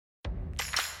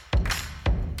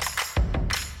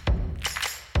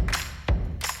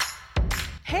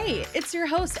Hey, it's your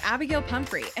host, Abigail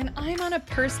Pumphrey, and I'm on a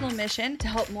personal mission to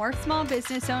help more small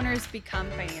business owners become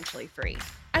financially free.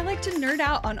 I like to nerd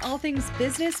out on all things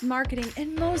business, marketing,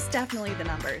 and most definitely the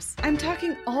numbers. I'm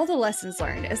talking all the lessons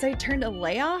learned as I turned a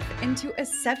layoff into a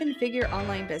 7-figure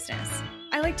online business.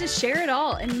 I like to share it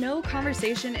all, and no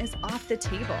conversation is off the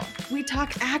table. We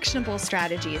talk actionable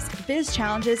strategies, biz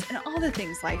challenges, and all the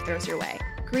things life throws your way.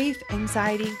 Grief,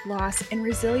 anxiety, loss, and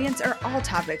resilience are all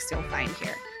topics you'll find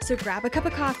here. So grab a cup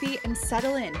of coffee and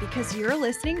settle in because you're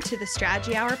listening to the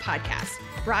Strategy Hour podcast,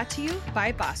 brought to you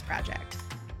by Boss Project.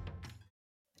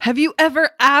 Have you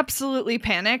ever absolutely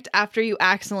panicked after you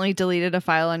accidentally deleted a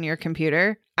file on your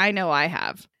computer? I know I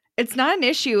have. It's not an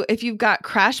issue if you've got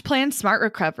CrashPlan Smart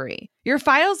Recovery. Your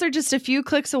files are just a few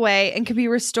clicks away and can be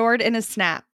restored in a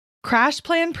snap.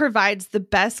 CrashPlan provides the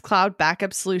best cloud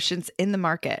backup solutions in the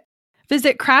market.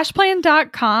 Visit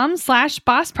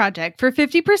crashplan.com/bossproject for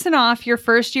 50% off your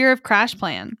first year of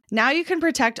CrashPlan. Now you can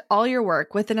protect all your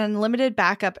work with an unlimited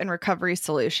backup and recovery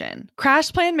solution.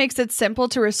 CrashPlan makes it simple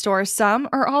to restore some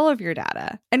or all of your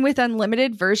data. And with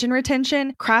unlimited version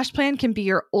retention, CrashPlan can be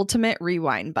your ultimate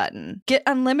rewind button. Get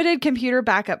unlimited computer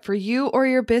backup for you or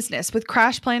your business with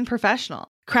CrashPlan Professional.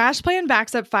 CrashPlan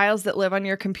backs up files that live on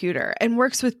your computer and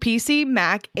works with PC,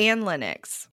 Mac, and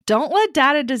Linux. Don't let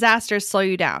data disasters slow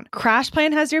you down.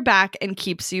 CrashPlan has your back and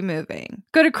keeps you moving.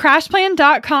 Go to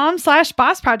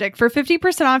crashplan.com/bossproject for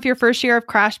 50% off your first year of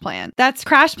CrashPlan. That's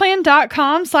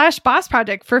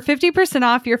crashplan.com/bossproject for 50%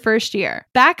 off your first year.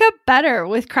 Back up better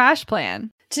with CrashPlan.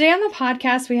 Today on the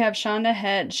podcast, we have Shaunda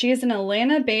Head. She is an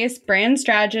Atlanta-based brand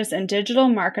strategist and digital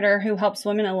marketer who helps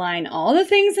women align all the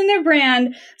things in their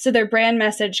brand so their brand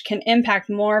message can impact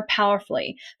more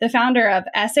powerfully. The founder of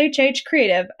SHH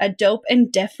Creative, a dope and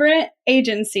different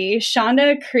agency,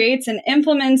 Shaunda creates and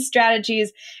implements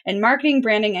strategies in marketing,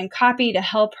 branding, and copy to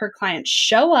help her clients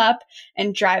show up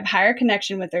and drive higher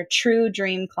connection with their true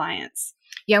dream clients.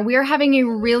 Yeah, we are having a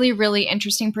really, really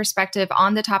interesting perspective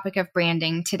on the topic of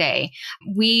branding today.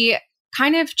 We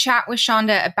kind of chat with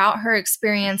Shaunda about her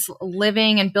experience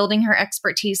living and building her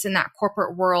expertise in that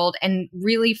corporate world and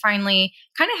really finally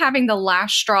kind of having the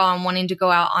last straw and wanting to go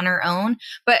out on her own.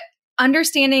 But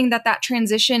understanding that that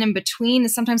transition in between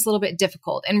is sometimes a little bit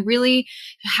difficult, and really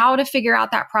how to figure out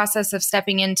that process of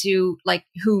stepping into like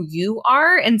who you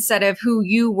are instead of who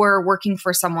you were working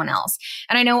for someone else.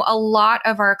 And I know a lot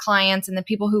of our clients and the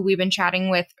people who we've been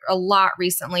chatting with a lot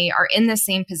recently are in the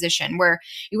same position where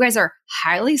you guys are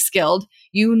highly skilled,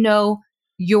 you know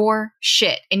your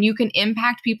shit, and you can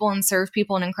impact people and serve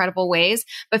people in incredible ways.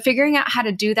 But figuring out how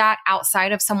to do that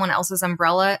outside of someone else's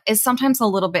umbrella is sometimes a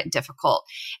little bit difficult.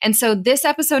 And so this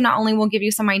episode not only will give you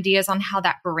some ideas on how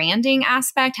that branding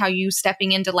aspect, how you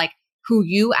stepping into like who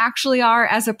you actually are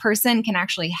as a person can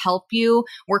actually help you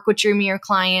work with your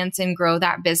clients and grow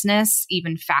that business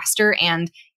even faster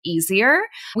and easier.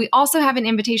 We also have an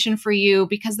invitation for you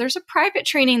because there's a private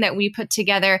training that we put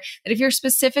together that if you're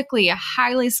specifically a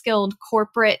highly skilled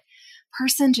corporate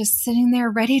person just sitting there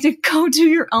ready to go do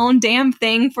your own damn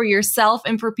thing for yourself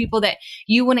and for people that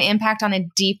you want to impact on a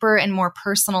deeper and more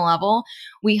personal level,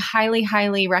 we highly,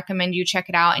 highly recommend you check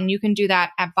it out. And you can do that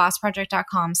at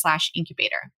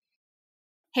bossproject.com/incubator.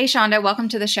 Hey, Shaunda, welcome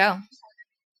to the show.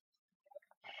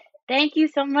 Thank you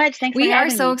so much. Thanks for having me. We are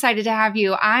so excited to have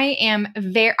you. I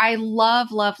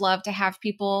love, love, love to have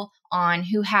people on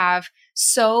who have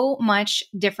so much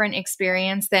different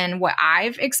experience than what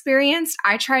I've experienced.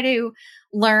 I try to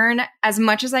learn as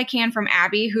much as I can from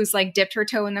Abby, who's like dipped her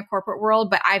toe in the corporate world,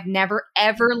 but I've never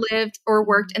ever lived or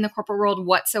worked in the corporate world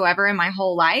whatsoever in my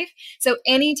whole life. So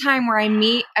anytime where I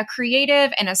meet a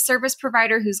creative and a service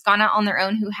provider who's gone out on their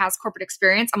own, who has corporate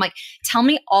experience, I'm like, tell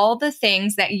me all the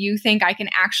things that you think I can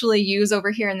actually use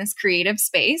over here in this creative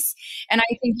space. And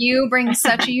I think you bring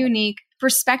such a unique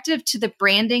perspective to the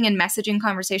branding and messaging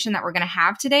conversation that we're going to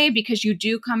have today, because you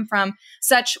do come from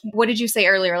such, what did you say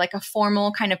earlier, like a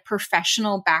formal kind of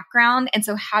professional background. And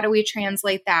so how do we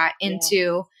translate that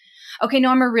into, okay, no,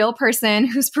 I'm a real person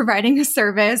who's providing a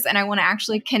service and I want to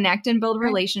actually connect and build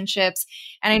relationships.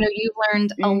 And I know you've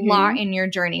learned a lot in your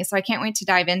journey. So I can't wait to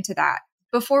dive into that.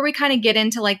 Before we kind of get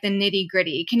into like the nitty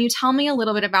gritty, can you tell me a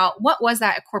little bit about what was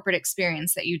that corporate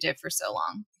experience that you did for so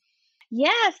long?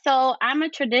 Yeah, so I'm a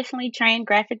traditionally trained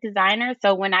graphic designer.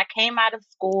 So when I came out of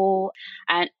school,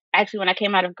 and actually when I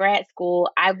came out of grad school,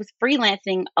 I was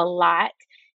freelancing a lot.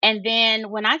 And then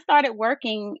when I started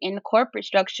working in the corporate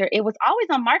structure, it was always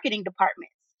on marketing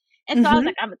departments. And so I was Mm-hmm.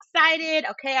 like, I'm excited.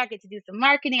 Okay, I get to do some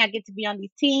marketing. I get to be on these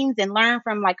teams and learn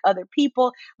from like other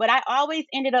people. But I always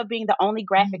ended up being the only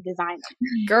graphic designer.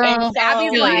 And Girl,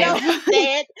 Abby's so, you know, life. with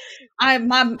that,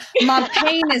 my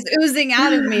pain is oozing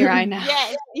out of me right now.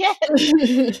 yes, yes,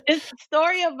 it's the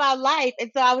story of my life.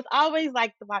 And so I was always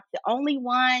like the only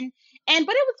one. But it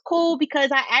was cool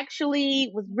because I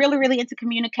actually was really, really into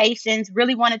communications,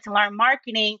 really wanted to learn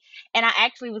marketing, and I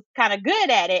actually was kind of good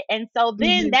at it. And so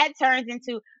then Mhm. that turns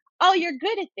into, oh, you're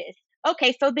good at this.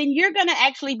 Okay, so then you're gonna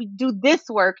actually do this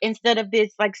work instead of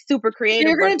this like super So creative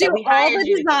you're work going to that do we all hired the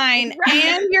you to do. design Right.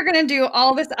 and you're going to do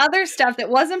all this other stuff that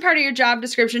wasn't part of your job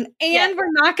description, Yes. and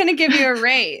we're not going to give you a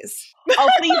raise. Oh,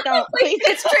 please don't. Please,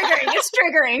 It's triggering. It's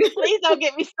triggering. please don't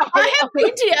get me started I on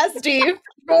have PTSD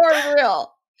for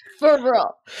real. For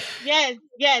real. Yes,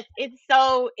 yes. It's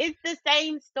the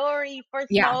same story for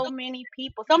Yeah. so many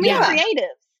people, so many Yeah. Yeah.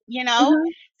 creatives, you know?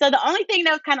 Mhm. So the only thing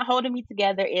that was kind of holding me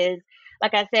together is,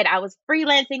 like I said, I was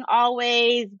freelancing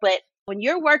always, but when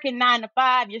you're working 9 to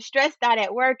 5, you're stressed out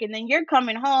at work, and then you're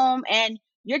coming home and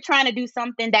you're trying to do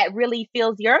something that really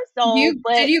fills your soul. Did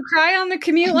But you cry on the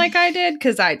commute like I did?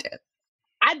 Because I did.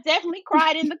 I definitely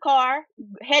cried in the car,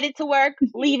 headed to work,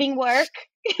 leaving work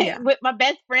Yeah. with my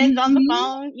best friends on the Mhm.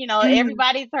 phone. You know, Mhm.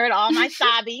 everybody's heard all my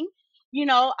sobbing,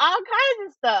 all kinds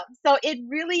of stuff. So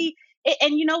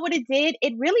and you know what it did?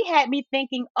 It really had me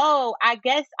thinking, oh, I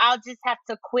guess I'll just have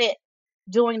to quit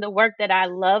doing the work that I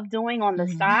love doing on the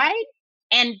Mhm. side.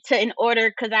 And in order,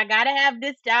 because I gotta have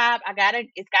this job,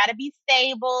 it's gotta be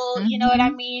stable. You know what I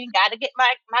Mhm. mean? Gotta get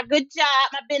my good job,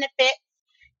 my benefits,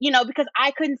 because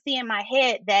I couldn't see in my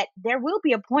head that there will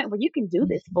be a point where you can do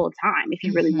this full time if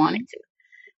you really wanted Mhm. to.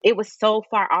 It was so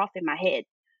far off in my head.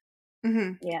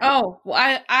 Mhm. Yeah. Oh,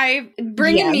 well, I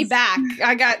bringing me Yes. back.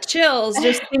 I got chills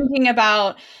just thinking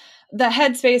about the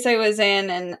headspace I was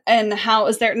in and how it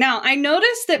was there. Now, I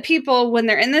noticed that people when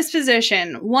they're in this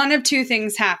position, one of two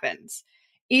things happens.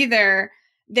 Either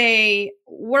they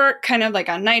work kind of like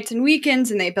on nights and weekends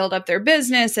and they build up their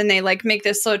business and they like make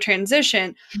this slow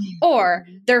transition, or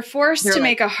Mhm. they're forced They're to like,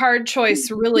 make a hard choice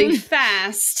really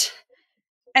fast.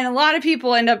 And a lot of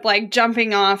people end up like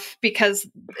jumping off because,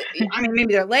 I mean,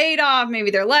 maybe they're laid off,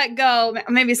 maybe they're let go,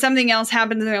 maybe something else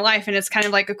happens in their life and it's kind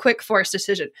of like a quick forced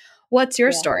decision. What's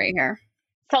your Yeah. story here?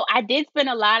 So I did spend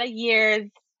a lot of years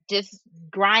just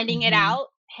grinding it Mhm. out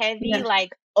heavy, Yeah.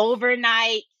 like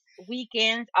overnight,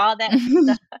 weekends, all that Mhm.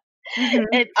 stuff. Mhm.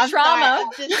 And I'm sorry, Trauma.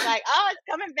 I'm just like, oh, it's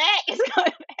coming back. It's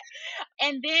coming back.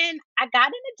 And then I got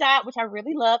in a job, which I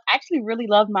really loved. I actually really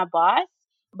loved my boss.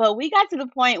 But we got to the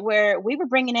point where we were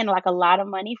bringing in like a lot of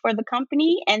money for the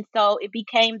company. And so it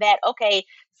became that, okay,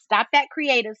 stop that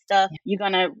creative stuff. You're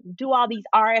going to do all these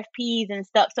RFPs and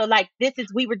stuff. So, like,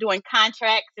 we were doing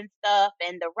contracts and stuff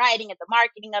and the writing and the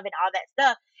marketing of it, all that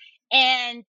stuff.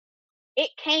 And it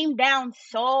came down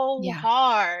so Yeah.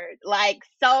 hard, like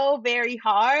so very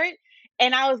hard.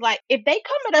 And I was like, if they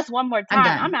come at us one more I'm time,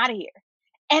 done. I'm out of here.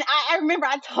 And I remember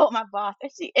I told my boss,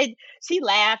 and she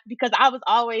laughed because I was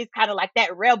always kind of like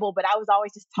that rebel, but I was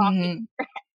always just talking. Mhm.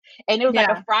 And it was like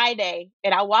a Yeah. Friday,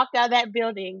 and I walked out of that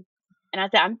building, and I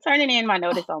said, I'm turning in my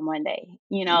notice on Monday,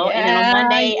 and then on Yeah,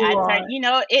 Monday you I turned,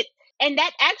 are. it, and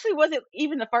that actually wasn't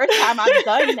even the first time I've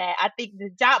done that. I think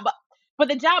but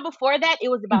the job before that, it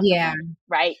was about the Yeah. money,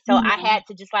 right? So I Mhm. had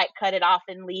to just like cut it off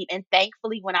and leave. And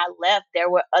thankfully, when I left, there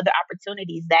were other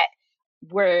opportunities that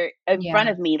were in Yeah. front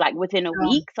of me like within a Oh.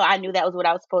 week. So I knew that was what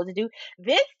I was supposed to do.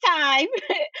 This time,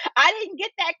 I didn't get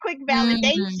that quick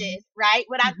validation, Mhm. right?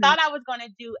 What I Mhm. thought I was going to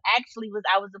do actually was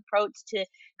I was approached to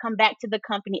come back to the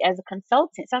company as a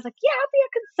consultant. So I was like, yeah, I'll be a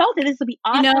consultant. This will be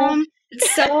You know, awesome.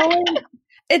 so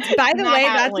it's by the Not way,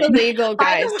 how it that's went. illegal, By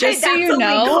guys. the way, Just so that's you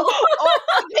know, illegal. Oh,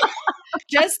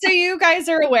 just so you guys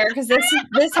are aware, because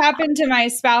this happened to my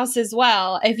spouse as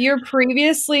well. If you're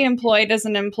previously employed as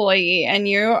an employee and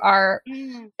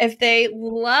mm, if they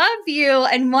love you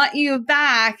and want you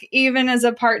back, even as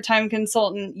a part-time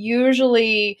consultant,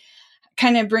 usually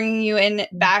kind of bringing you in Mhm.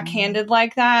 backhanded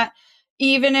like that,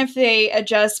 even if they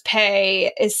adjust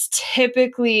pay, is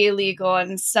typically illegal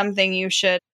and something you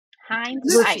should Just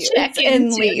hindsight. refuse check and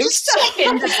into leave. just So check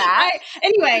into that.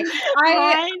 anyway,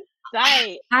 I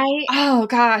Hindsight. I oh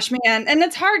gosh, man. And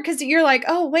it's hard because you're like,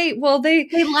 oh wait, well They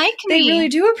like they really me.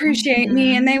 do appreciate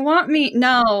me and Mhm. they want me.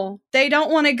 No, they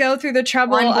don't want to go through the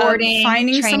trouble of Onboarding,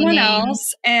 finding someone training.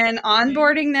 else and Mhm.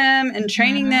 onboarding them and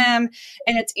training Mhm. them.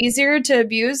 And it's easier to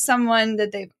abuse someone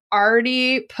that they've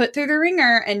already put through the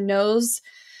ringer and knows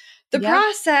the Yep.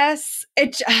 process.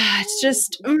 It's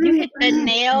just You hit the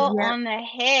nail Yep. on the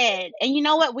head. And you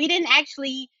know what?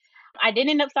 I didn't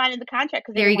end up signing the contract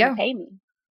because they There didn't you want to go. pay me.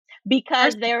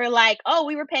 because they were like, "Oh,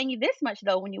 we were paying you this much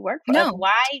though when you work for us. No.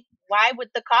 Why would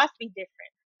the cost be different?"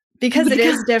 Because it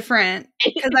is different.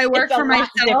 Because I work It's a for lot myself.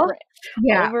 different.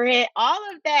 Yeah. Overhead, all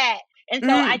of that. And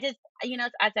so I just, I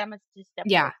said, I must just step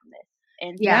away from this.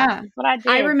 And so that's what I did.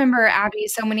 I remember, Abby,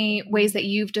 so many ways that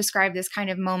you've described this kind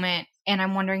of moment. And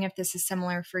I'm wondering if this is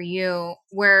similar for you,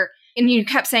 and you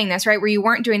kept saying this, right? Where you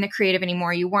weren't doing the creative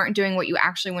anymore. You weren't doing what you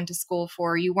actually went to school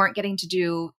for. You weren't getting to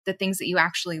do the things that you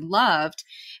actually loved.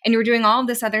 And you were doing all of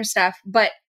this other stuff,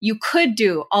 but you could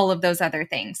do all of those other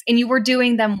things and you were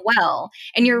doing them well.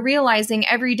 And you're realizing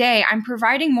every day I'm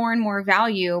providing more and more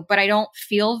value, but I don't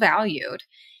feel valued.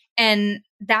 And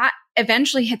that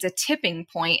eventually hits a tipping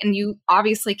point, and you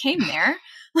obviously came there.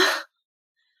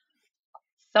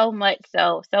 So much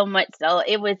so.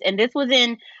 It was, and this was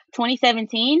in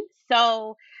 2017.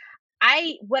 So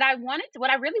what I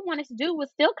really wanted to do was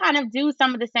still kind of do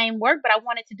some of the same work, but I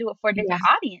wanted to do it for a different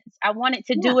audience. I wanted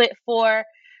to do it for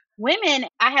women.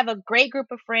 I have a great group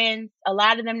of friends. A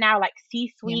lot of them now like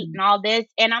C-suite and all this.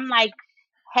 And I'm like,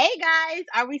 hey guys,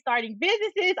 are we starting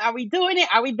businesses? Are we doing it?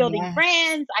 Are we building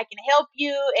brands? I can help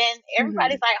you. And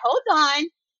everybody's like, hold on.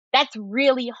 That's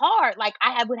really hard. Like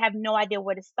would have no idea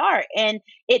where to start. And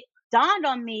it dawned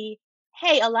on me,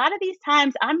 hey, a lot of these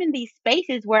times I'm in these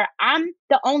spaces where I'm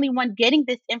the only one getting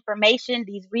this information,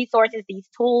 these resources, these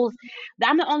tools.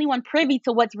 I'm the only one privy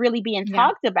to what's really being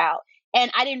talked about. And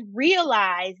I didn't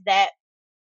realize that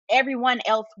everyone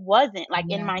else wasn't like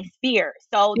in my sphere.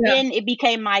 So then it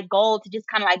became my goal to just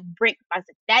kind of like I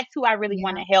said, that's who I really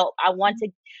want to help. I want to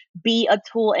be a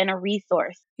tool and a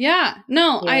resource. Yeah,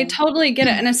 no, I totally get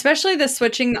it. And especially the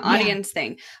switching the audience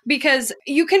thing, because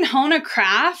you can hone a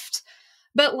craft,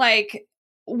 but like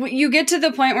you get to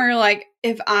the point where you're like,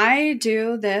 if I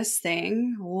do this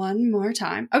thing one more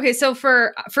time. Okay. So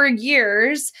for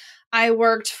years, I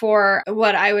worked for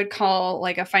what I would call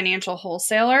like a financial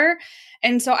wholesaler.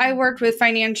 And so I worked with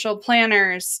financial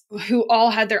planners who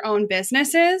all had their own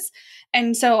businesses.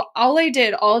 And so all I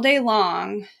did all day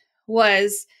long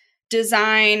was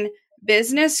design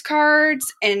business cards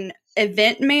and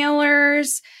event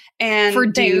mailers and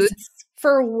for things. Dudes.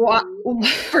 For what?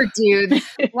 For dudes.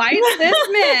 White cis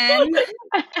men.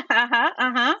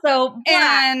 So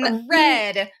black,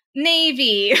 red,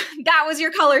 navy. That was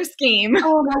your color scheme.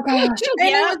 Oh my gosh.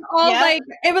 And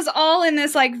it was all in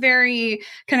this like very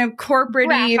kind of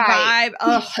corporate-y vibe.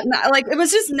 Like it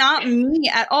was just not me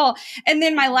at all. And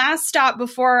then my last stop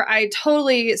before I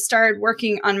totally started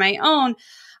working on my own,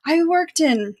 I worked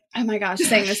in, oh my gosh,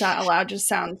 saying this out loud just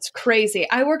sounds crazy.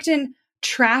 I worked in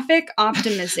traffic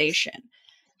optimization.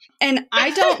 And I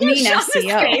don't mean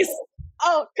SEO.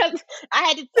 Oh, because I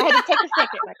had to take a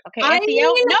second. Like, okay,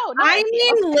 SEO? No. I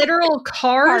mean literal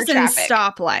cars and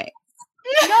stoplights.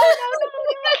 No.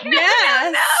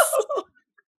 Yes. No.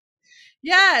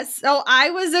 Yes. So I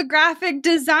was a graphic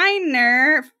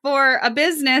designer for a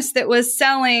business that was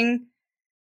selling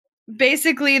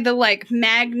basically the like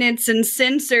magnets and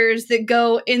sensors that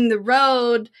go in the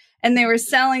road, and they were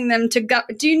selling them to go.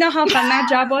 Do you know how fun that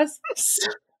job was?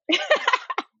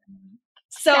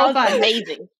 So fun.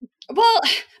 Amazing. Well,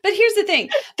 but here's the thing.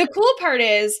 The cool part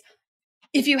is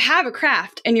if you have a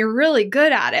craft and you're really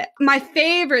good at it, my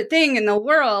favorite thing in the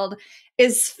world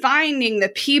is finding the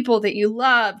people that you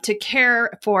love to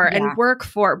care for and work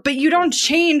for, but you don't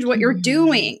change what you're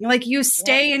doing. Like you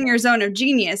stay in your zone of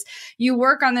genius. You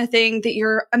work on the thing that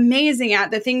you're amazing at,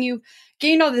 the thing you've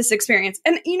gained all this experience.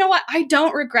 And you know what? I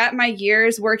don't regret my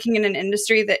years working in an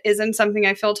industry that isn't something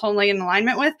I feel totally in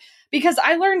alignment with, because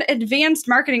I learned advanced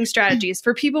marketing strategies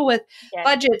for people with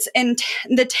budgets and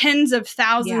the tens of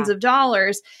thousands of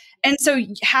dollars. And so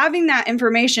having that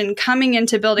information coming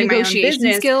into building my own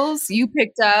business skills you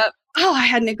picked up. Oh, I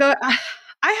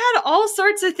had all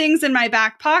sorts of things in my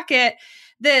back pocket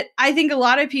that I think a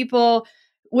lot of people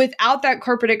without that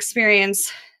corporate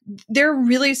experience, they're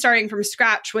really starting from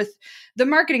scratch with the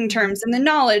marketing terms and the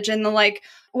knowledge and the like,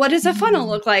 what does a funnel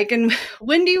look like? And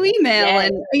when do you email?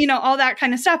 And, all that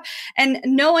kind of stuff. And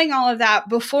knowing all of that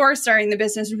before starting the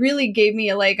business really gave me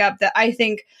a leg up that I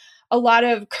think a lot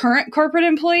of current corporate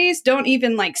employees don't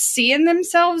even like see in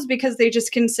themselves, because they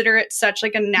just consider it such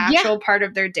like a natural part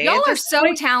of their day. Y'all are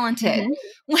so talented.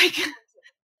 Like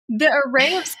the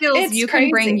array of skills you can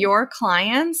bring your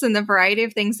clients and the variety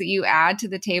of things that you add to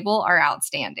the table are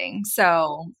outstanding.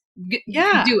 So do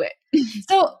it.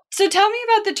 So tell me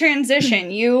about the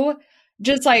transition. You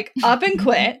just like up and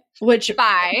quit, which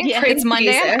it's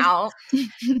Monday, I'm out.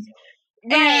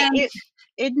 Right.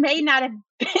 it may not have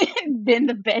been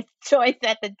the best choice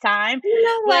at the time, You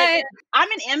know but what? I'm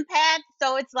an empath,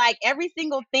 so it's like every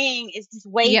single thing is just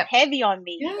weighs Yep. heavy on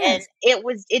me, and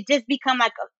Yes. it just become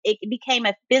like it became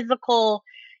a physical.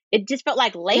 It just felt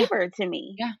like Yeah. labor to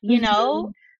me, Yeah. you know.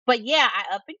 Mhm. But yeah,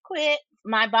 I up and quit.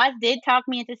 My boss did talk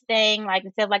me into staying, like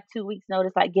instead of like 2 weeks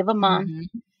notice, like give a month. Mhm.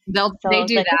 So I They was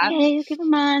do like, that. okay, I'll give a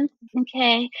month,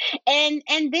 okay. And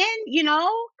then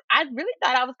I really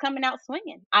thought I was coming out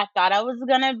swinging. I thought I was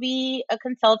gonna be a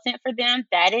consultant for them.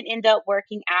 That didn't end up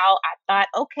working out. I thought,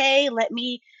 okay, let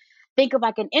me think of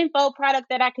like an info product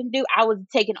that I can do. I was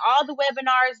taking all the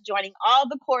webinars, joining all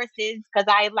the courses because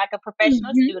I am like a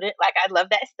professional Mhm. student. Like I love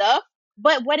that stuff.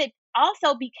 But what it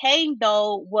also became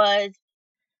though was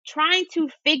trying to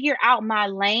figure out my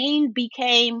lane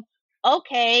became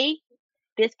okay,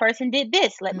 this person did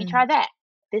this, let me try Mm. that.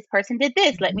 This person did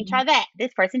this, let me Mhm. try that.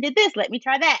 This person did this, let me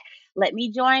try that. Let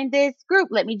me join this group,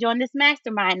 let me join this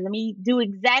mastermind, let me do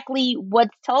exactly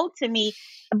what's told to me.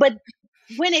 But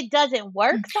when it doesn't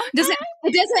work Does it sometimes,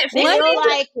 it doesn't then Let you're me feel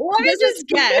like, let me does just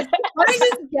guess. it Let me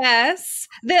just guess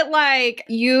that like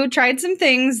you tried some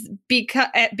things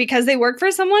because they work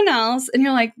for someone else, and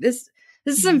you're like, this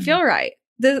doesn't Mhm. feel right.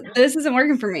 This isn't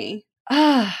working for me.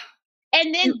 Ah,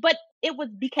 and then, but it was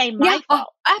became Yeah. my Oh,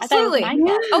 fault. I thought it was absolutely. my yeah.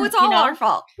 fault, Oh, it's you all our know?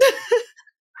 fault.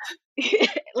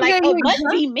 Like, Okay, I'm oh, like, must huh?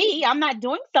 be me. I'm not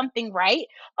doing something right.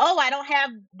 Oh, I don't have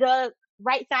the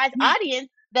right size Yeah. audience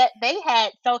that they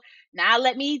had. So now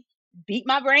let me beat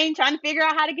my brain trying to figure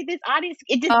out how to get this audience.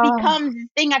 It just Oh, becomes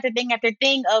thing after thing after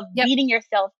thing of Yep. beating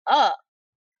yourself up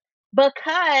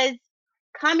because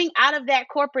coming out of that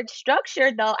corporate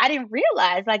structure, though, I didn't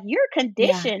realize like you're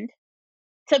Yeah. conditioned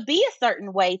to be a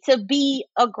certain way, to be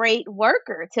a great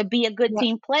worker, to be a good Yep.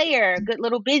 team player, a good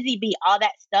little busy bee, all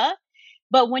that stuff.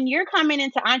 But when you're coming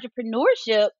into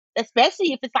entrepreneurship,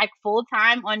 especially if it's like full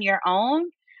time on your own,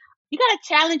 you got to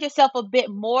challenge yourself a bit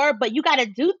more, but you got to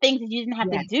do things that you didn't have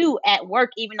to Yes. do at work,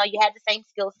 even though you had the same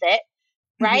skill set.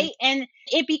 mhm. Right. And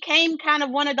it became kind of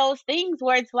one of those things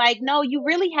where it's like, no, you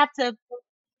really have to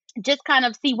just kind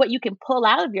of see what you can pull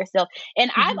out of yourself.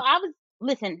 And Mhm. I was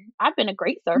listen, I've been a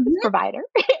great service Mhm. provider.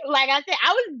 Like I said,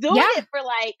 I was doing Yeah. it for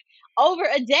like over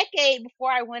a decade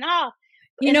before I went off.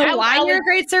 You And know why I you're was a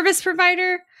great service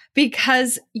provider?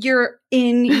 Because you're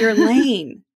in your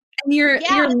lane. And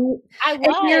yeah, I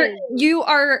was. you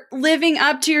are living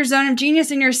up to your zone of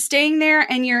genius, and you're staying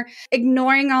there, and you're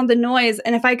ignoring all the noise.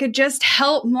 And if I could just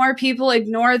help more people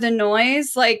ignore the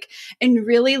noise, like, and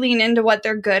really lean into what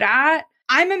they're good at.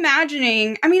 I'm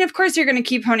imagining, I mean, of course you're going to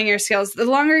keep honing your skills. The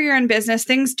longer you're in business,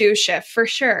 things do shift for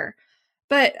sure.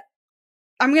 But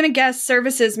I'm going to guess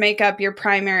services make up your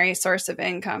primary source of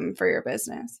income for your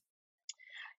business.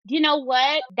 You know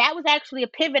what? That was actually a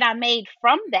pivot I made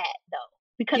from that though.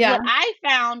 Because Yeah. what I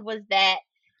found was that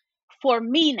for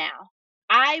me now,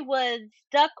 I was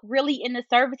stuck really in the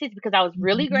services because I was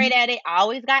really great Mhm. at it. I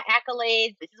always got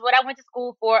accolades. This is what I went to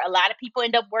school for. A lot of people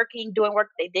end up doing work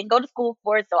they didn't go to school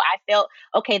for. So I felt,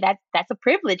 okay, that's a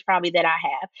privilege probably that I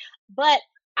have. But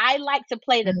I like to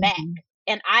play the back. Mhm.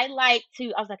 And I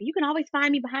was like, you can always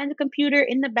find me behind the computer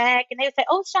in the back. And they would say,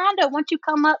 oh, Shaunda, won't you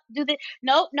come up, do this?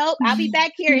 Nope, nope. I'll be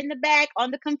back here in the back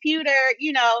on the computer.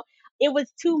 It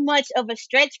was too much of a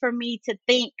stretch for me to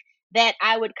think that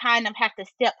I would kind of have to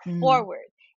step Mm. forward.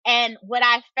 And what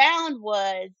I found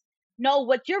was, no,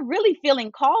 what you're really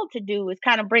feeling called to do is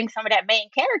kind of bring some of that main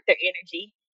character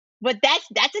energy. But that's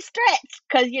a stretch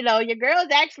because your girl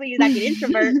is actually like an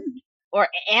introvert or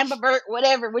ambivert,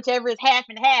 whatever, whichever is half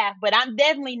and half. But I'm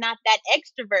definitely not that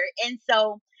extrovert. And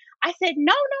so I said,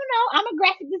 no, no, no, I'm a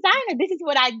graphic designer. This is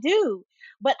what I do.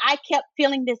 But I kept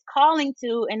feeling this calling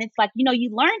to, and it's like, you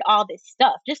learned all this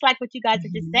stuff, just like what you guys are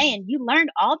just Mhm. saying. You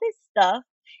learned all this stuff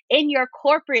in your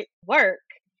corporate work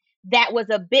that was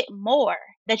a bit more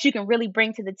that you can really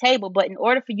bring to the table. But in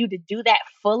order for you to do that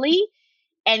fully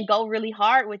and go really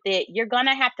hard with it, you're going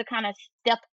to have to kind of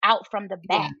step out from the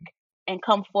Yeah. back and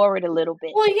come forward a little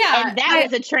bit. Well, yeah, And that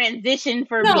was a transition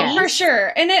for no, me. for Yes.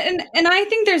 sure. And I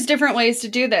think there's different ways to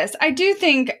do this. I do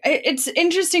think it's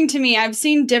interesting to me. I've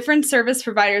seen different service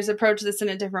providers approach this in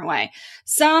a different way.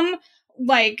 Some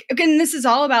like, again, this is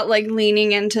all about like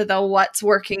leaning into the what's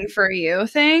working for you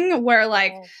thing, where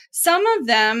like Yes. some of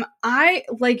them,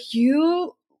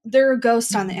 they're a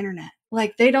ghost on the Mhm. internet.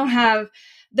 Like they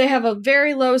have a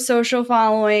very low social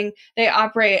following. They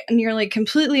operate nearly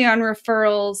completely on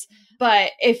referrals.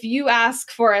 But if you ask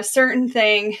for a certain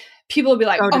thing, people will be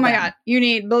like, Go oh to my them. God, you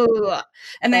need blah, blah, blah.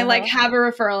 And they like Uh-huh. have a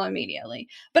referral immediately.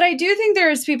 But I do think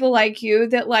there's people like you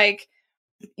that like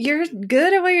you're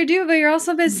good at what you do, but you're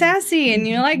also a bit sassy and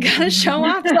you like gotta show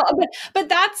off. So, but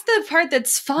that's the part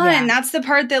that's fun. Yeah. That's the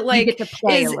part that You like get to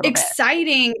play a is little bit.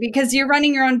 exciting because you're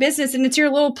running your own business and it's your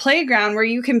little playground where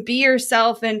you can be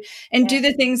yourself and do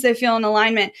the things that feel in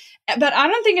alignment. But I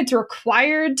don't think it's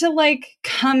required to like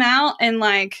come out and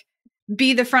like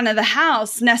be the front of the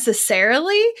house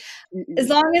necessarily, as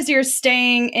long as you're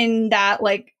staying in that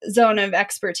like zone of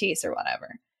expertise or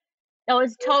whatever. No,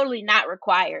 it's totally not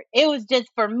required. It was just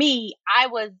for me, that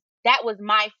was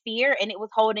my fear and it was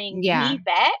holding me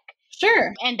back.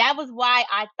 Sure. And that was why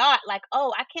I thought like,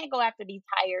 oh, I can't go after these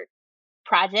hired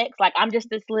projects. Like I'm just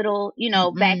this little,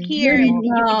 back here and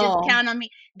you can just count on me.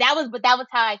 That was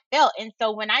how I felt. And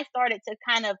so when I started to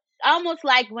kind of almost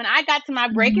like when I got to my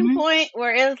breaking point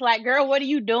where it was like, girl, what are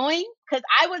you doing? Because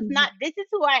I was not, this is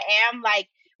who I am like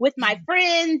with my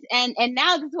friends and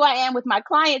now this is who I am with my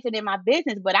clients and in my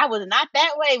business. But I was not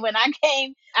that way when I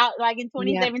came out like in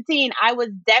 2017. I was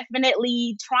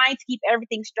definitely trying to keep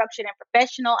everything structured and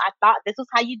professional. I thought this was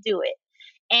how you do it.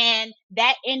 And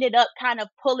that ended up kind of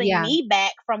pulling me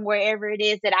back from wherever it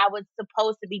is that I was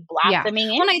supposed to be blossoming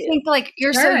into. Well, I think like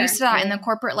you're so used to that in the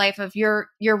corporate life of you're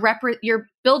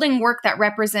building work that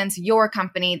represents your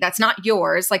company that's not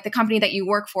yours, like the company that you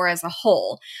work for as a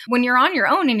whole. When you're on your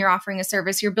own and you're offering a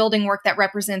service, you're building work that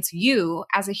represents you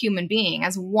as a human being,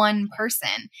 as one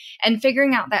person. And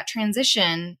figuring out that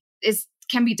transition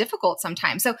can be difficult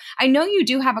sometimes. So I know you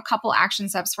do have a couple action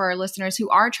steps for our listeners who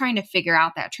are trying to figure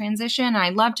out that transition.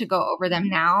 I'd love to go over them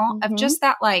now of just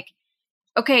that, like,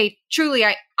 okay, truly,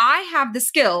 I have the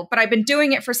skill, but I've been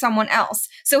doing it for someone else.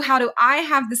 So how do I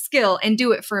have the skill and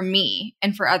do it for me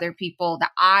and for other people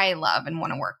that I love and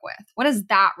want to work with? What does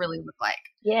that really look like?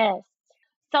 Yes.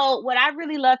 So what I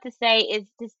really love to say is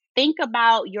just think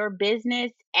about your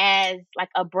business as like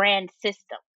a brand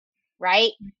system,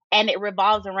 right? And it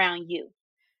revolves around you.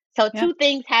 So two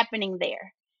things happening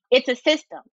there. It's a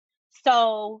system.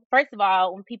 So first of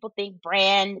all, when people think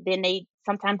brand, then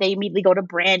sometimes they immediately go to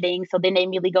branding. So then they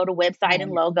immediately go to website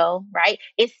and logo, right?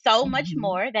 It's so much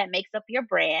more that makes up your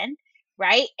brand,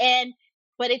 right?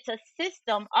 But it's a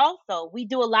system also. We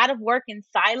do a lot of work in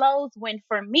silos when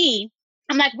for me,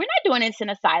 I'm like, we're not doing this in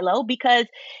a silo because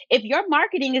if your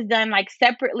marketing is done like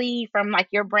separately from like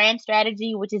your brand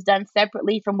strategy, which is done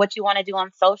separately from what you want to do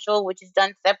on social, which is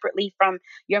done separately from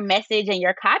your message and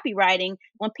your copywriting,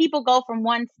 when people go from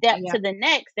one step to the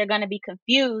next, they're going to be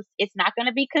confused. It's not going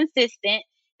to be consistent.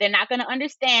 They're not going to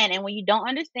understand. And when you don't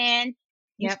understand,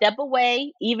 you step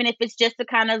away, even if it's just to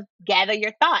kind of gather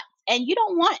your thoughts. And you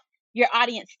don't want your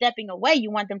audience stepping away.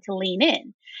 You want them to lean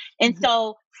in. And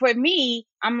so for me,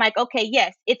 I'm like, okay,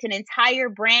 yes, it's an entire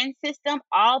brand system.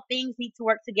 All things need to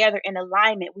work together in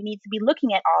alignment. We need to be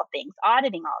looking at all things,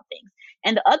 auditing all things.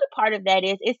 And the other part of that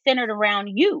is it's centered around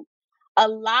you. A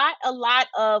lot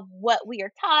of what we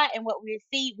are taught and what we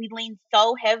see, we lean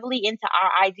so heavily into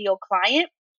our ideal client.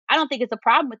 I don't think it's a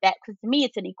problem with that because to me,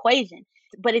 it's an equation,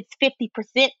 but it's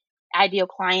 50% ideal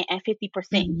client and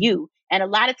 50% you. And a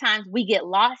lot of times we get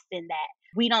lost in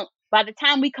that. By the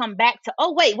time we come back to,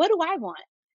 oh, wait, what do I want?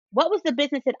 What was the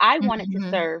business that I wanted to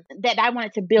serve, that I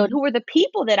wanted to build? Who were the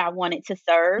people that I wanted to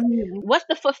serve? What's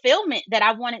the fulfillment that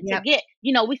I wanted to get?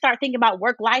 We start thinking about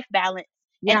work-life balance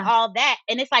and all that.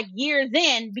 And it's like years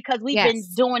in because we've been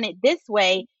doing it this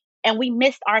way and we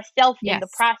missed ourselves in the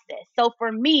process. So for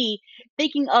me,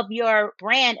 thinking of your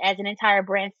brand as an entire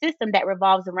brand system that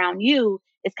revolves around you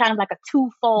is kind of like a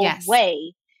twofold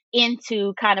way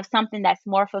into kind of something that's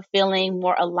more fulfilling,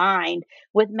 more aligned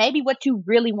with maybe what you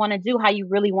really want to do, how you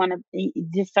really want to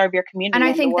just serve your community. And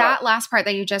I think that last part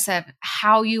that you just said,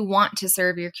 how you want to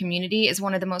serve your community, is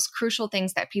one of the most crucial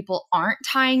things that people aren't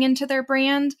tying into their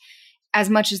brand as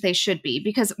much as they should be.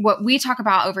 Because what we talk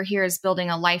about over here is building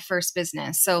a life first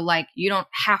business. So like you don't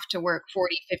have to work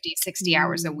 40, 50, 60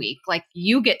 hours a week. Like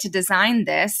you get to design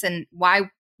this, and why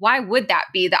would that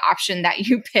be the option that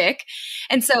you pick?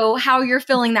 And so how you're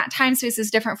filling that time space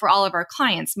is different for all of our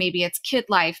clients. Maybe it's kid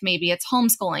life, maybe it's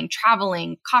homeschooling,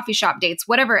 traveling, coffee shop dates,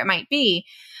 whatever it might be,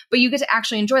 but you get to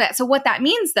actually enjoy that. So what that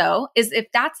means though, is if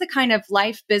that's the kind of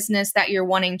life business that you're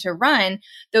wanting to run,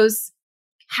 those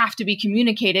have to be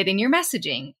communicated in your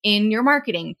messaging, in your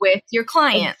marketing with your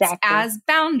clients as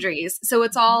boundaries. So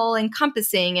it's all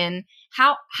encompassing. And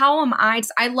how am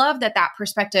I love that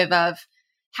perspective of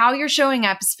how you're showing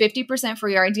up is 50% for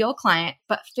your ideal client,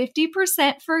 but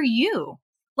 50% for you.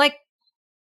 Like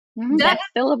that's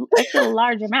still a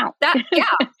large amount.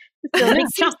 Still a That big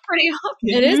seems chunk. pretty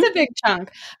obvious. It is Mhm. a big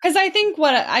chunk. Because I think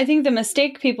the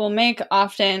mistake people make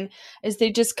often is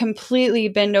they just completely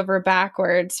bend over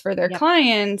backwards for their Yep.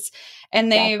 clients,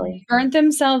 and they've Exactly. burnt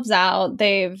themselves out.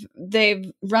 They've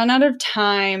run out of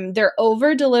time. They're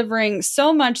over delivering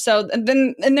so much so, and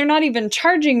they're not even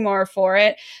charging more for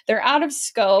it. They're out of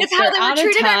scope. It's how They're they were out of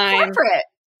treated at time. corporate.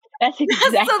 That's So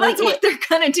exactly that's what it. they're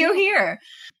going to do here.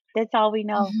 That's all we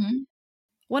know. Mhm.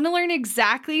 Want to learn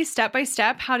exactly step by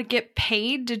step how to get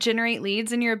paid to generate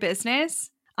leads in your business?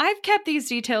 I've kept these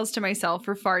details to myself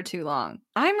for far too long.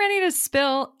 I'm ready to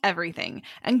spill everything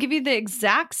and give you the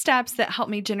exact steps that help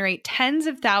me generate tens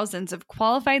of thousands of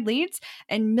qualified leads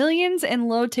and millions in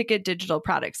low ticket digital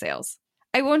product sales.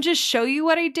 I won't just show you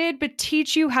what I did, but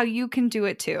teach you how you can do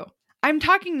it too. I'm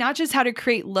talking not just how to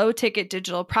create low ticket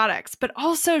digital products, but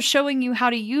also showing you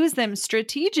how to use them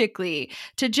strategically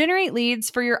to generate leads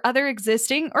for your other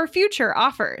existing or future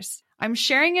offers. I'm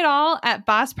sharing it all at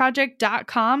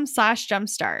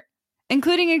bossproject.com/jumpstart,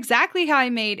 including exactly how I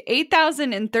made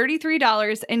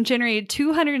 $8,033 and generated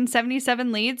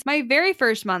 277 leads my very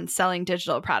first month selling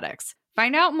digital products.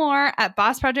 Find out more at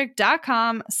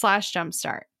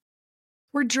bossproject.com/jumpstart.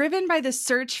 We're driven by the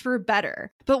search for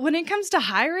better. But when it comes to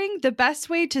hiring, the best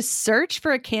way to search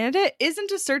for a candidate isn't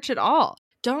to search at all.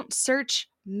 Don't search,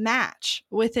 match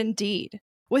with Indeed.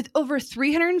 With over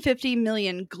 350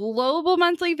 million global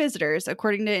monthly visitors,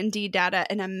 according to Indeed data,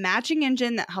 and a matching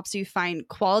engine that helps you find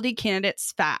quality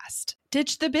candidates fast.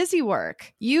 Ditch the busy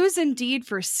work. Use Indeed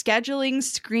for scheduling,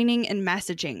 screening, and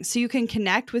messaging so you can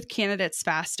connect with candidates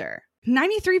faster.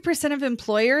 93% of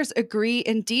employers agree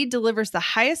Indeed delivers the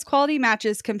highest quality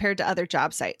matches compared to other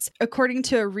job sites, according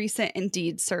to a recent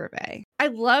Indeed survey. I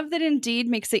love that Indeed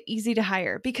makes it easy to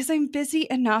hire because I'm busy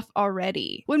enough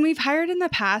already. When we've hired in the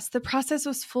past, the process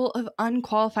was full of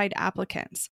unqualified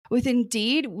applicants. With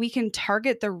Indeed, we can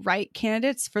target the right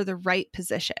candidates for the right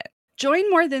position. Join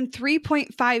more than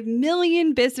 3.5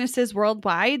 million businesses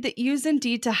worldwide that use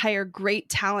Indeed to hire great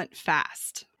talent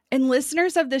fast. And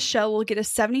listeners of this show will get a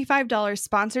 $75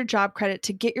 sponsored job credit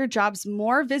to get your jobs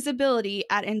more visibility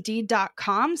at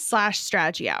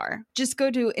Indeed.com/strategy hour. Just go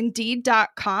to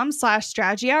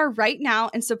Indeed.com/strategy hour right now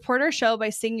and support our show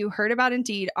by saying you heard about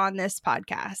Indeed on this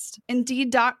podcast.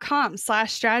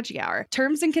 Indeed.com/strategy hour.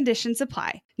 Terms and conditions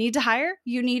apply. Need to hire?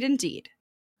 You need Indeed.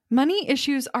 Money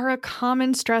issues are a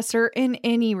common stressor in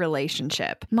any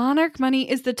relationship. Monarch Money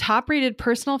is the top-rated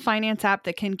personal finance app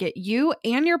that can get you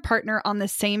and your partner on the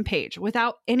same page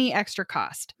without any extra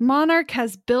cost. Monarch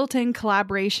has built-in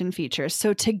collaboration features,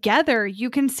 so together you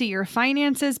can see your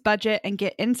finances, budget, and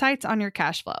get insights on your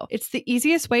cash flow. It's the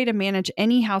easiest way to manage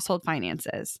any household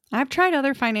finances. I've tried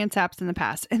other finance apps in the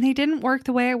past, and they didn't work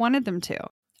the way I wanted them to.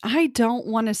 I don't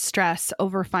want to stress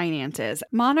over finances.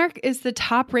 Monarch is the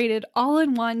top-rated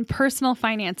all-in-one personal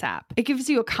finance app. It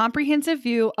gives you a comprehensive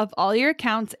view of all your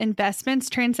accounts, investments,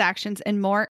 transactions, and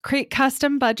more. Create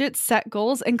custom budgets, set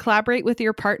goals, and collaborate with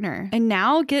your partner. And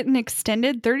now get an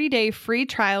extended 30-day free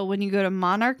trial when you go to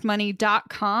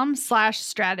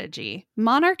monarchmoney.com/strategy.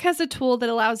 Monarch has a tool that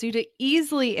allows you to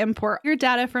easily import your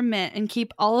data from Mint and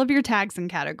keep all of your tags and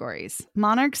categories.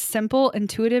 Monarch's simple,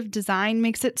 intuitive design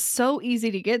makes it so easy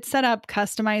to get set up,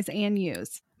 customize, and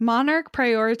use. Monarch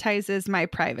prioritizes my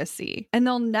privacy, and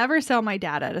they'll never sell my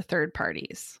data to third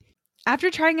parties. After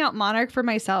trying out Monarch for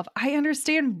myself, I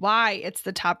understand why it's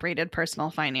the top-rated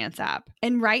personal finance app.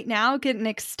 And right now, get an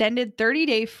extended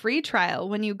 30-day free trial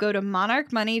when you go to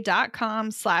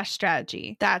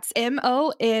monarchmoney.com/strategy. That's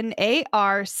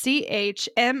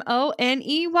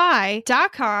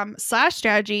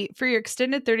monarchmoney.com/strategy for your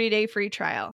extended 30-day free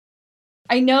trial.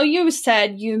 I know you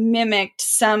said you mimicked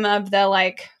some of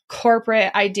the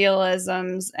corporate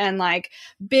idealisms and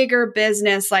bigger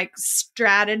business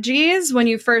strategies when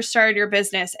you first started your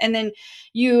business. And then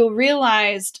you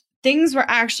realized things were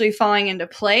actually falling into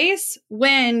place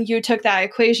when you took that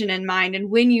equation in mind and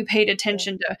when you paid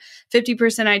attention to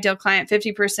 50% ideal client,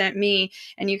 50% me,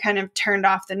 and you kind of turned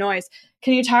off the noise.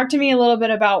 Can you talk to me a little bit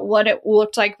about what it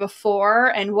looked like before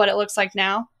and what it looks like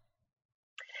now?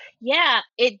 Yeah,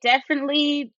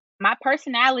 my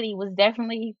personality was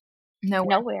definitely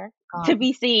nowhere to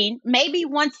be seen. Maybe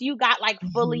once you got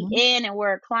fully in and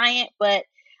were a client, but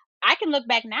I can look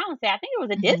back now and say I think it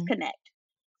was a disconnect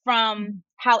from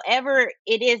however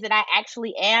it is that I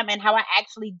actually am and how I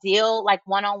actually deal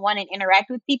one-on-one and interact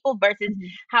with people versus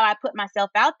how I put myself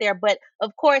out there. But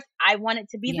of course, I wanted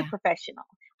to be the professional.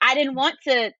 I didn't want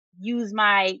to use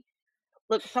my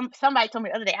look. Somebody told me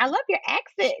the other day, I love your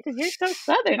accent because you're so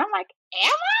Southern. I'm like, am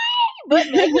I? but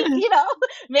maybe,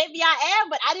 maybe I am,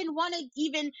 but I didn't want to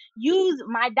even use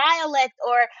my dialect,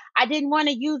 or I didn't want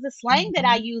to use the slang that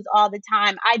I Mhm. use all the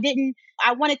time.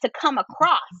 I wanted to come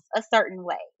across a certain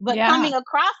way, but Yeah. coming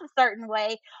across a certain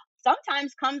way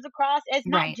sometimes comes across as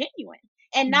not Right. genuine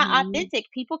and not Mhm. authentic.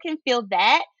 People can feel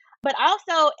that. But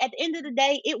also at the end of the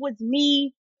day, it was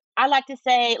me. I like to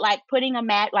say, like, putting a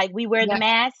mask, like, we wear the Yep.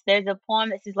 mask. There's a poem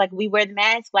that says, like, we wear the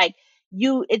mask. Like,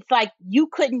 it's like you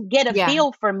couldn't get a Yeah.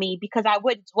 feel for me because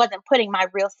wasn't putting my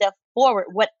real self forward,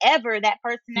 whatever that Yep.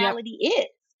 personality is,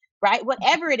 right?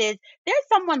 Whatever it is, there's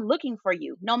someone looking for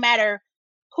you, no matter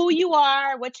who you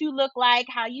are, what you look like,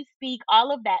 how you speak,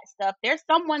 all of that stuff. There's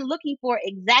someone looking for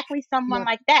exactly someone Yep.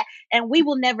 like that. And we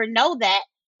will never know that.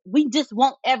 We just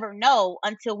won't ever know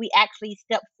until we actually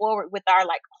step forward with our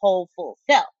like whole full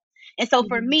self. And so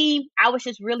for Mhm. me, I was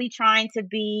just really trying to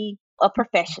be a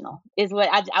professional, is what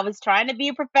I was trying to be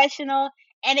a professional.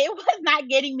 And it was not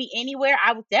getting me anywhere.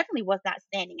 Definitely was not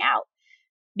standing out.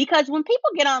 Because when people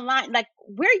get online, like,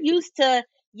 we're used to,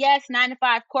 yes, 9 to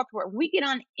 5 corporate. We get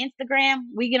on Instagram,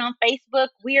 we get on Facebook,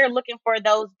 we are looking for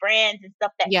those brands and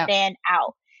stuff that Yep. stand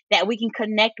out, that we can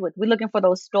connect with. We're looking for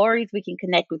those stories we can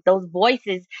connect with, those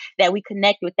voices that we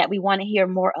connect with, that we want to hear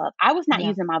more of. I was not Yep.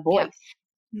 using my Yep. voice.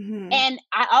 Mhm. And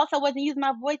I also wasn't using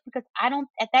my voice because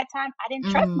at that time, I didn't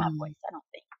trust my Mm. voice. I don't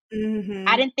think.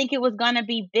 I Mhm. didn't think it was gonna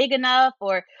be big enough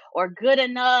or good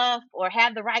enough or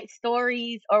have the right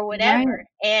stories or Right. whatever.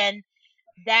 And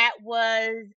that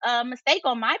was a mistake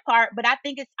on my part, but I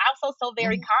think it's also so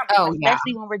very Mhm. common, Oh, yeah.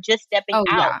 especially when we're just stepping Oh,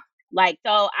 out. yeah. Like,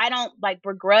 so I don't like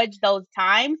begrudge those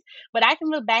times, but I can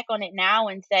look back on it now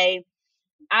and say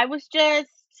I was just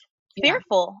Yeah.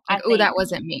 fearful, Like, I "Oh, think, that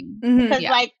wasn't me." Mhm. because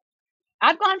Yeah. like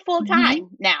I've gone full Mhm. time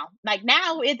now. Like,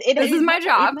 now This is my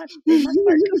job. it must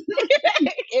work.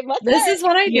 It must This work. is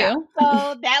what I Yeah. do.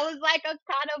 So that was like a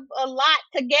kind of a lot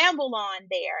to gamble on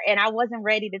there, and I wasn't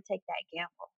ready to take that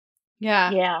gamble.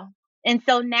 Yeah. Yeah. And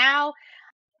so now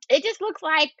it just looks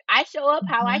like I show up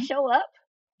how I Mhm. show up,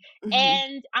 Mhm.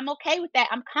 and I'm okay with that.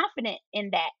 I'm confident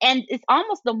in that. And it's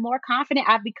almost the more confident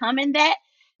I've become in that,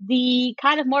 the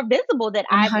kind of more visible that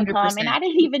I've become. And 100%. I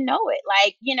didn't even know it.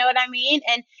 Like, you know what I mean?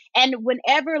 And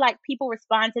whenever like people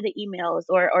respond to the emails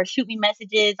or shoot me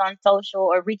messages on social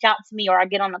or reach out to me or I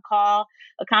get on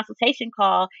a consultation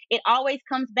call, it always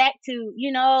comes back to,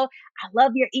 I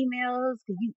love your emails.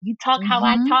 You talk how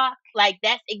I Mhm. talk. Like,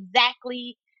 that's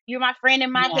exactly, you're my friend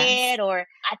in my Yes. head. Or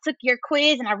I took your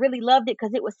quiz and I really loved it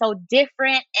because it was so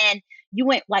different. And you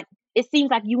went like, it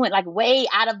seems like you went like way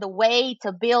out of the way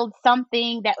to build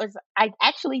something that was, I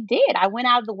actually did. I went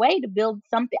out of the way to build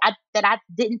something that I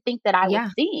didn't think that I was Yeah.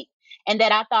 seeing, and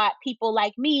that I thought people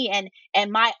like me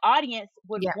and my audience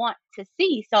would Yeah. want to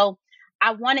see. So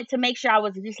I wanted to make sure I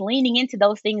was just leaning into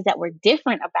those things that were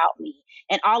different about me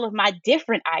and all of my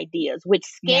different ideas, which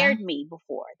Yeah. scared me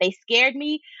before. They scared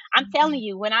me. I'm telling Mhm.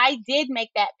 you, when I did make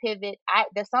that pivot,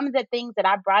 there's some of the things that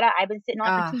I brought out, I've been sitting on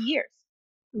for Ah, 2 years.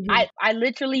 Mhm. I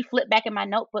literally flipped back in my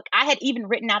notebook. I had even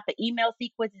written out the email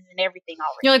sequences and everything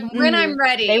you're already. like, "When I'm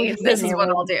Mhm. They were ready, just this sitting is there what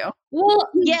I'll waiting. do." Well,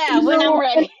 Yeah, when I'm and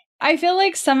ready. I feel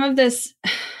like some of this,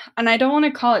 and I don't want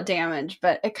to call it damage,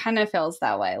 but it kind of feels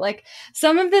that way. Like,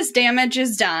 some of this damage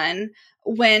is done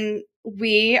when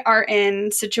we are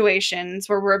in situations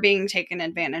where we're being taken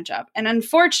advantage of. And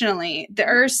unfortunately,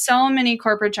 there are so many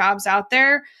corporate jobs out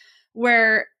there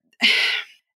where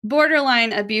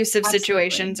borderline abusive Absolutely.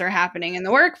 situations are happening in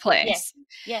the Yes. workplace.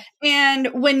 Yes. And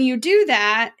when you do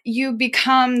that, you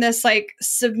become this like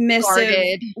submissive,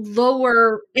 Guarded.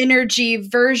 lower energy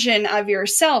version of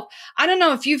yourself. I don't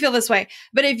know if you feel this way,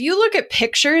 but if you look at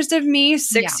pictures of me Yeah.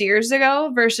 6 years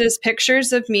ago versus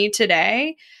pictures of me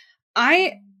today,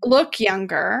 I look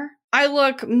younger. I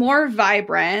look more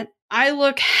vibrant. I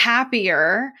look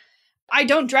happier. I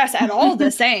don't dress at all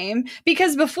the same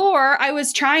because before I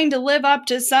was trying to live up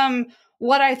to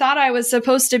what I thought I was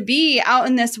supposed to be out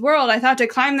in this world. I thought to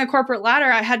climb the corporate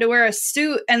ladder, I had to wear a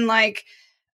suit and like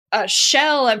a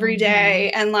shell every Mhm.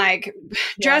 day and like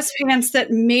Yes. dress pants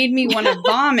that made me want to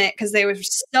vomit because they were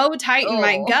so tight in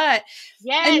my Oh. gut.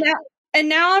 And Yes.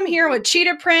 now I'm here with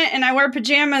cheetah print and I wear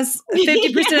pajamas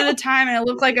 50% of the time and I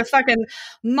look like a fucking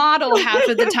model half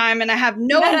of the time and I have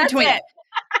no in That's between. it.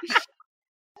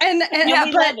 And And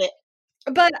we love it.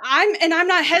 but I'm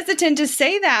not hesitant to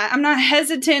say that. I'm not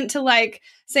hesitant to like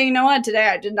say, you know what, today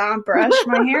I did not brush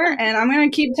my hair and I'm going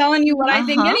to keep telling you what I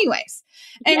think Uh-huh. anyways.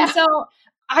 And Yeah. so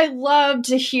I love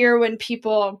to hear when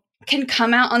people can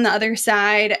come out on the other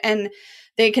side and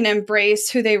they can embrace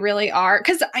who they really are.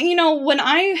 Cause when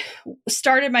I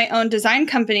started my own design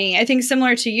company, I think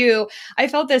similar to you, I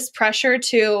felt this pressure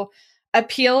to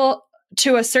appeal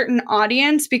to a certain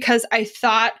audience because I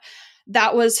thought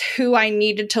that was who I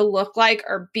needed to look like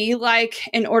or be like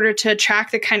in order to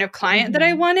attract the kind of client that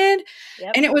I wanted.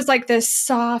 Yep. And it was like this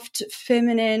soft,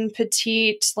 feminine,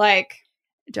 petite, like,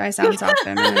 do I sound soft,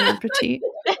 feminine, or petite?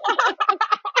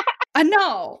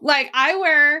 No, like I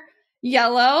wear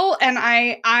yellow and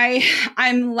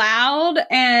I'm loud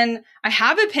and I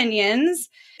have opinions.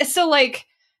 So like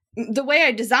the way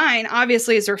I design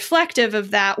obviously is reflective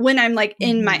of that when I'm like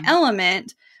in my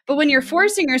element. But when you're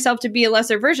forcing yourself to be a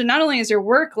lesser version, not only is your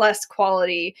work less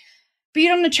quality, but you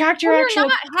don't attract your actual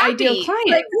ideal client.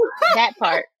 Like, that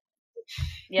part.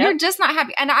 Yep. You're just not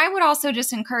happy. And I would also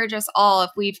just encourage us all,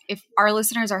 if our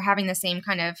listeners are having the same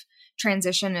kind of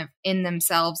transition in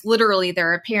themselves, literally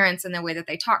their appearance and the way that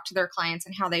they talk to their clients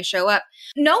and how they show up.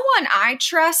 No one I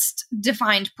trust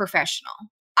defined professional.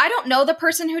 I don't know the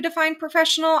person who defined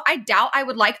professional. I doubt I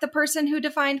would like the person who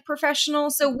defined professional.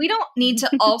 So we don't need to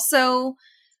also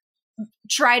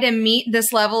try to meet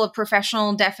this level of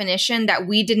professional definition that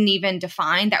we didn't even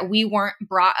define, that we weren't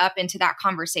brought up into that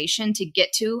conversation to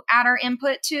get to add our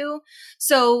input to.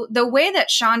 So the way that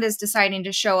Shaunda is deciding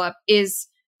to show up is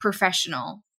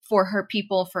professional for her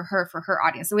people, for her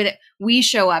audience. The way that we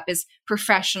show up is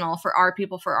professional for our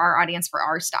people, for our audience, for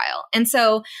our style. And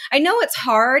so I know it's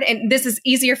hard, and this is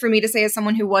easier for me to say as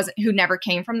someone who never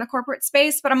came from the corporate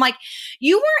space, but I'm like,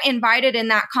 you weren't invited in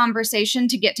that conversation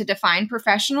to get to define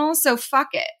professional. So fuck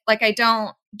it. Like I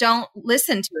don't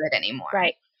listen to it anymore.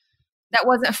 Right. That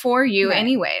wasn't for you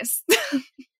anyways.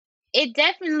 It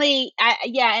definitely,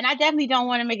 and I definitely don't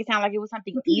want to make it sound like it was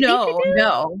something easy to do.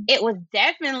 No. It was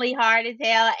definitely hard as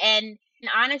hell. And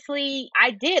honestly,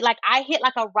 I hit like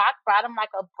a rock bottom, like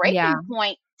a breaking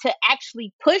point to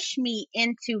actually push me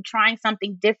into trying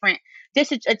something different,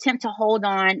 just to attempt to hold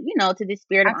on, to this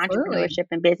spirit of entrepreneurship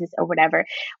and business or whatever.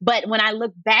 But when I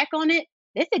look back on it,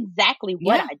 that's exactly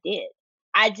what I did.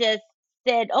 I just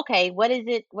said, okay, what does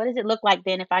it look like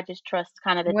then if I just trust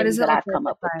kind of the things that I've come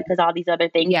up with, because all these other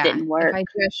things didn't work. If I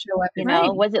just show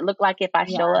up, what does it look like if I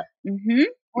show up? Mm-hmm.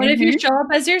 What if you show up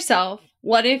as yourself?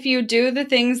 What if you do the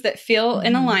things that feel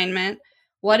in alignment?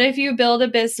 What if you build a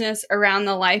business around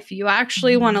the life you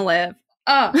actually want to live?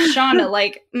 Oh, Shaunda,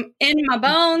 like in my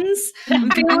bones,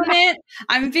 I'm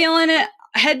feeling it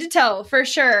head to toe for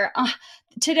sure.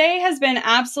 Today has been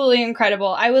absolutely incredible.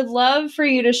 I would love for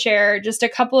you to share just a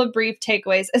couple of brief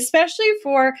takeaways, especially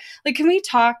for, like, can we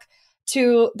talk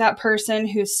to that person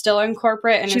who's still in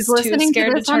corporate and she's is too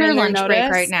scared to turn on her in their lunch notice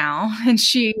break right now, and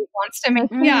she wants to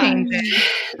make changes.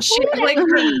 She like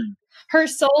her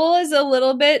soul is a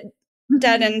little bit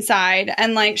dead inside,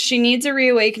 and like she needs a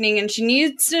reawakening, and she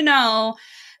needs to know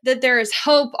that there is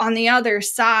hope on the other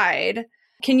side.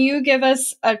 Can you give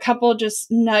us a couple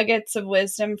just nuggets of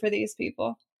wisdom for these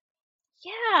people?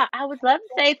 Yeah, I would love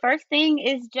to say first thing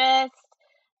is just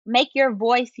make your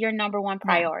voice your number one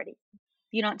priority.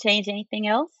 You don't change anything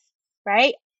else,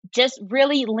 right? Just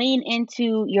really lean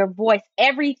into your voice.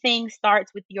 Everything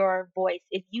starts with your voice.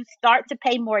 If you start to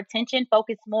pay more attention,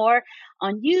 focus more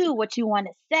on you, what you want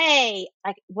to say,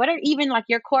 like what are even like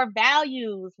your core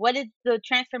values? What is the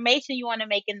transformation you want to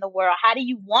make in the world? How do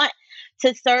you want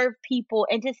to serve people?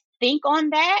 And just think on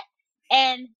that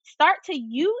and start to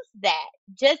use that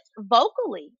just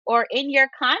vocally or in your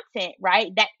content,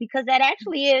 right? That because that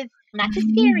actually is not to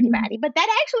scare anybody, but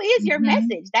that actually is your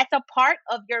message. That's a part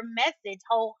of your message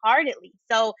wholeheartedly.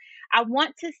 So I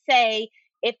want to say,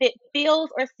 if it feels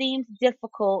or seems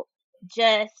difficult,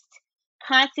 just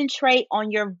concentrate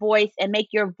on your voice and make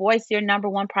your voice your number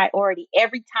one priority.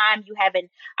 Every time you have an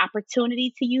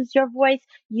opportunity to use your voice,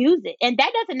 use it. And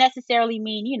that doesn't necessarily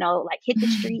mean, like hit the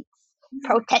streets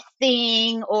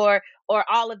protesting or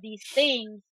all of these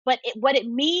things. But what it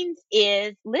means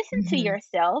is listen to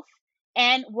yourself.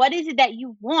 And what is it that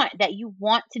you want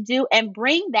to do, and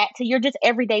bring that to your just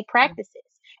everyday practices.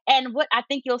 And what I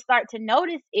think you'll start to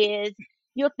notice is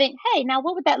you'll think, hey, now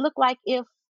what would that look like if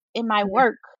in my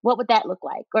work, what would that look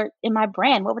like? Or in my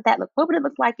brand, what would it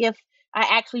look like if I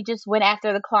actually just went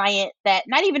after the client that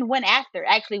not even went after,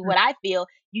 actually what I feel,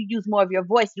 you use more of your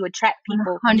voice, you attract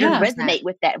people who resonate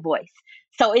with that voice.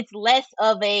 So it's less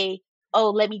of a,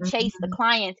 oh, let me chase the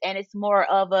clients, and it's more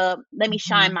of a, let me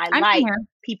shine my light. Here.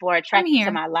 People are attracted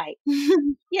to my light.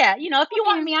 Yeah, if you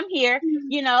want me, I'm here,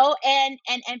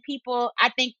 and people, I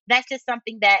think that's just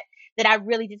something that I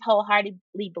really just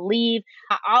wholeheartedly believe.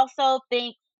 I also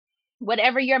think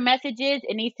whatever your message is,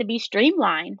 it needs to be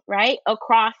streamlined, right?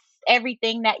 Across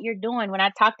everything that you're doing. When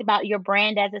I talked about your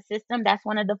brand as a system, that's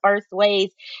one of the first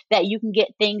ways that you can get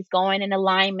things going in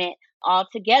alignment all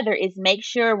together, is make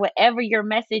sure whatever your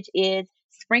message is,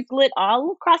 sprinkle it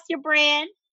all across your brand,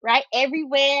 right?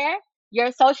 Everywhere.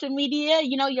 your social media,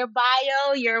 your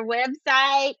bio, your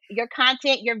website, your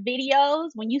content, your videos,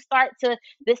 when you start to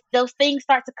those things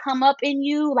start to come up in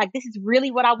you, like this is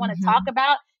really what I want to talk Mhm.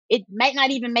 about. It might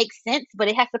not even make sense, but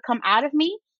it has to come out of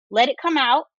me. Let it come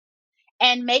out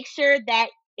and make sure that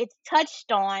it's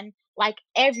touched on like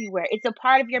everywhere. It's a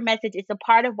part of your message. It's a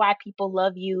part of why people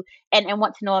love you and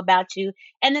want to know about you.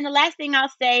 And then the last thing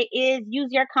I'll say is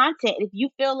use your content. If you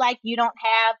feel like you don't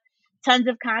have tons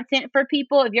of content for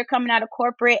people, if you're coming out of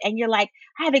corporate and you're like,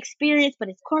 I have experience, but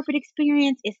it's corporate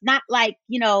experience. It's not like,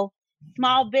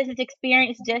 small business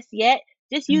experience just yet.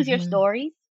 Just use your Mhm.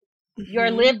 stories, your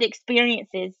Mhm. lived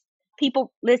experiences.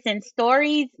 People listen,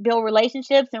 stories build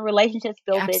relationships and relationships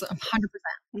build Absolutely, businesses,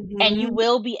 100%. and you Mhm.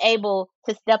 will be able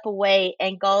to step away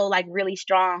and go like really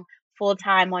strong full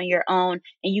time on your own.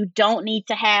 And you don't need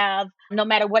to have, no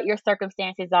matter what your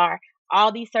circumstances are,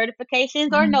 all these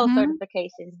certifications or no Mhm.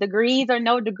 certifications, degrees or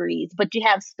no degrees, but you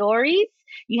have stories,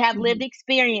 you have lived Mhm.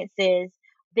 experiences,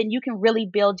 then you can really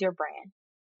build your brand.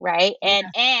 Right. And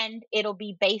Yes. it'll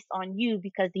be based on you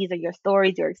because these are your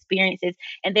stories, your experiences.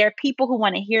 And there are people who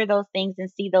want to hear those things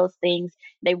and see those things.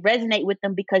 They resonate with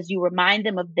them because you remind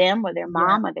them of them or their Yeah.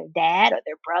 mom or their dad or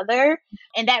their brother.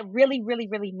 And that really, really,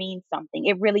 really means something.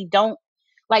 It really don't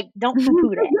poo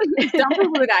poo that. Don't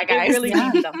poo-poo that, It guys. really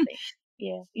Yeah. means something.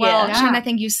 Yeah. Well, Yeah. Shaunda,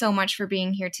 thank you so much for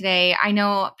being here today. I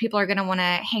know people are going to want to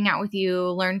hang out with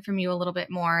you, learn from you a little bit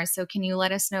more. So, can you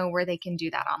let us know where they can do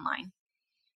that online?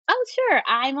 Oh, sure.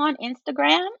 I'm on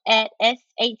Instagram at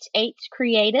SHH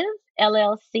Creative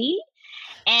LLC.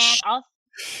 And Shh. also,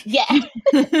 yeah,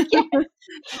 yeah.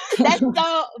 That's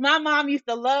so. My mom used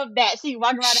to love that. She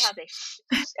walk around the house and shh,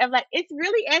 shh. I'm like, it's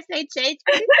really SHH,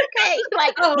 but it's okay.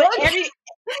 Like, Oh, but look.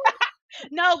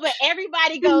 no, but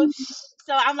everybody goes. Shh.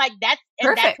 So I'm like, that's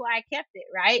Perfect. why I kept it.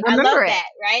 Right. I love Remember it. that.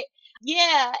 Right.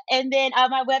 Yeah. And then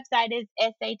my website is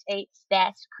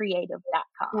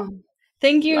shh-creative.com. Oh,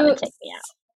 thank If you want you to check me out.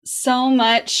 so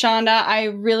much, Shaunda. I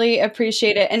really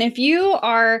appreciate it. And if you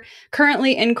are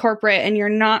currently in corporate and you're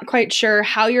not quite sure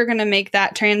how you're going to make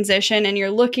that transition and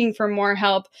you're looking for more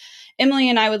help, Emily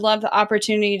and I would love the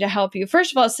opportunity to help you.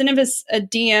 First of all, send us a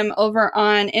DM over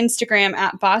on Instagram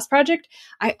at Boss Project.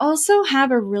 I also have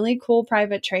a really cool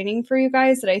private training for you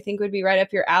guys that I think would be right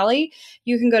up your alley.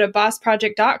 You can go to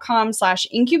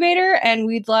bossproject.com/incubator, and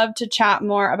we'd love to chat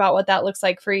more about what that looks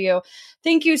like for you.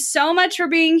 Thank you so much for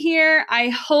being here. I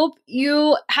hope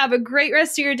you have a great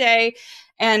rest of your day.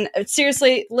 And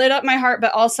seriously, lit up my heart,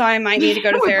 but also I might need to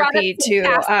go to We brought up therapy some to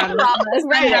past traumas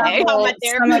Right. I today. call my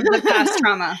unravel some of the therapist. past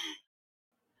trauma.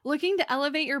 Looking to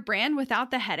elevate your brand without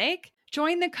the headache?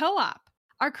 Join the Co-op,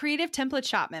 our creative template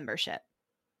shop membership.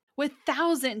 With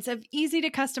thousands of easy to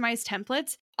customize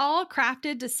templates, all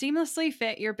crafted to seamlessly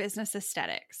fit your business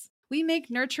aesthetics, we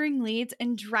make nurturing leads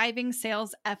and driving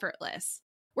sales effortless.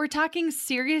 We're talking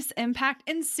serious impact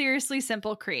and seriously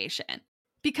simple creation.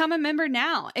 Become a member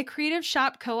now at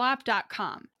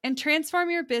creativeshopcoop.com and transform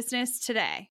your business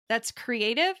today. That's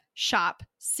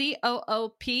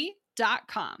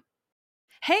creativeshopcoop.com.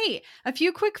 Hey, a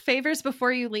few quick favors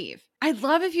before you leave. I'd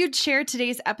love if you'd share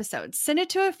today's episode, send it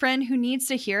to a friend who needs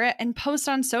to hear it, and post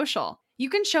on social. You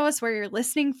can show us where you're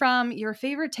listening from, your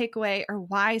favorite takeaway, or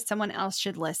why someone else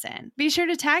should listen. Be sure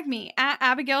to tag me at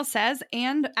Abigail Says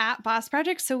and at Boss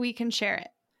Project so we can share it.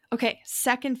 Okay,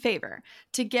 second favor.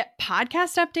 To get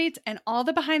podcast updates and all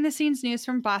the behind the scenes news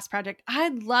from Boss Project,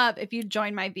 I'd love if you'd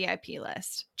join my VIP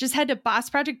list. Just head to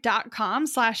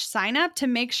bossproject.com/sign up to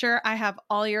make sure I have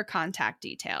all your contact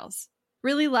details.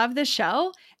 Really love the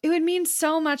show? It would mean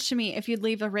so much to me if you'd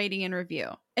leave a rating and review.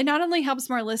 It not only helps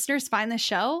more listeners find the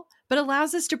show, but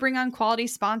allows us to bring on quality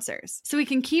sponsors so we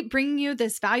can keep bringing you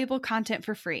this valuable content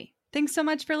for free. Thanks so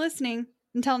much for listening.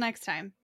 Until next time.